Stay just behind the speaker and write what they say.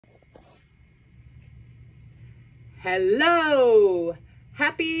Hello!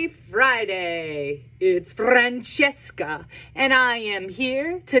 Happy Friday! It's Francesca, and I am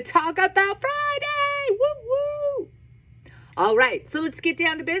here to talk about Friday! Woo woo! All right, so let's get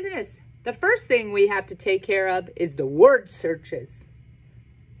down to business. The first thing we have to take care of is the word searches.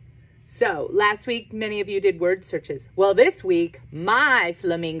 So, last week, many of you did word searches. Well, this week, my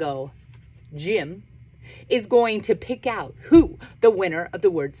flamingo, Jim, is going to pick out who the winner of the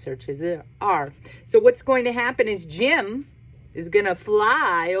word searches are. So what's going to happen is Jim is going to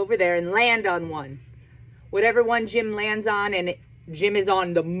fly over there and land on one. Whatever one Jim lands on and Jim is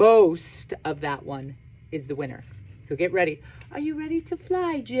on the most of that one is the winner. So get ready. Are you ready to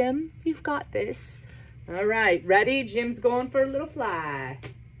fly, Jim? You've got this. All right, ready? Jim's going for a little fly.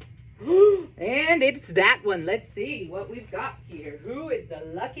 And it's that one. Let's see what we've got here. Who is the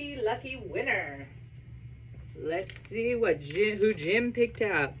lucky winner? Let's see who Jim picked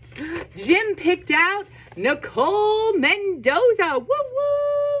out. Jim picked out Nicole Mendoza. Woo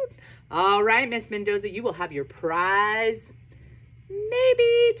woo! All right, Miss Mendoza, you will have your prize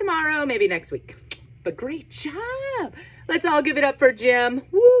maybe tomorrow, maybe next week. But great job. Let's all give it up for Jim.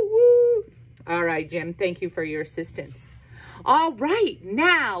 Woo woo! All right, Jim, thank you for your assistance. All right,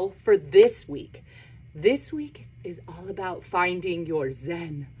 now for this week. This week is all about finding your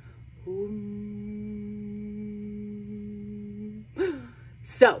Zen.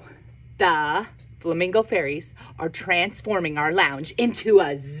 So, the Flamingo Fairies are transforming our lounge into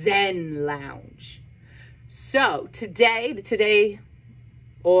a Zen lounge. So, today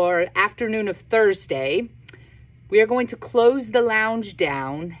or afternoon of Thursday, we are going to close the lounge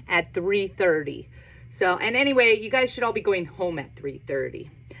down at 3:30. So, and anyway, you guys should all be going home at 3:30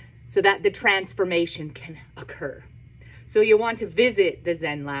 so that the transformation can occur. So you'll want to visit the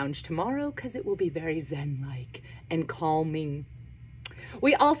Zen Lounge tomorrow because it will be very Zen-like and calming.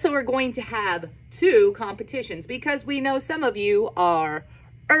 We also are going to have 2 competitions because we know some of you are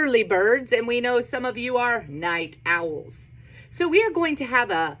early birds and we know some of you are night owls. So we are going to have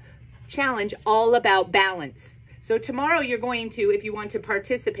a challenge all about balance. So tomorrow you're going to, if you want to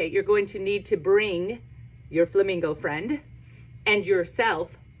participate, you're going to need to bring your flamingo friend and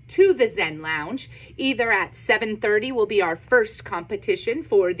yourself to the Zen Lounge. Either at 7:30 will be our first competition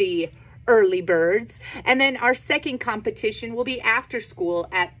for the early birds. And then our second competition will be after school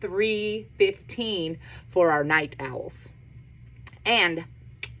at 3:15 for our night owls. And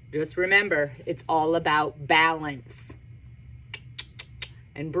just remember, it's all about balance.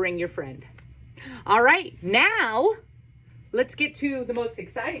 And bring your friend. All right, now let's get to the most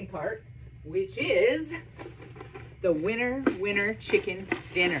exciting part, which is the winner chicken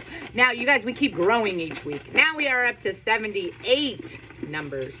dinner. Now, you guys, we keep growing each week. Now we are up to 78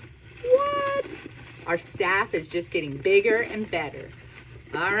 numbers. What? Our staff is just getting bigger and better.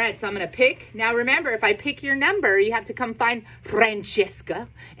 All right, so I'm going to pick. Now, remember, if I pick your number, you have to come find Francesca,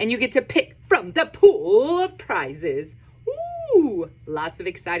 and you get to pick from the pool of prizes. Ooh, lots of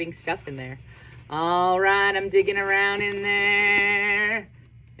exciting stuff in there. All right, I'm digging around in there.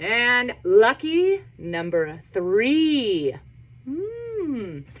 And lucky number 3.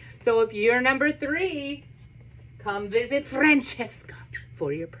 So if you're number 3, come visit Francesca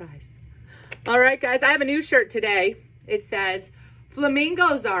for your prize. All right, guys, I have a new shirt today. It says,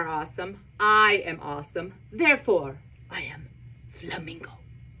 flamingos are awesome. I am awesome. Therefore, I am flamingo.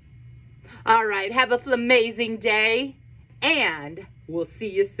 All right, have a flamazing day, and we'll see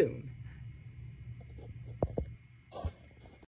you soon.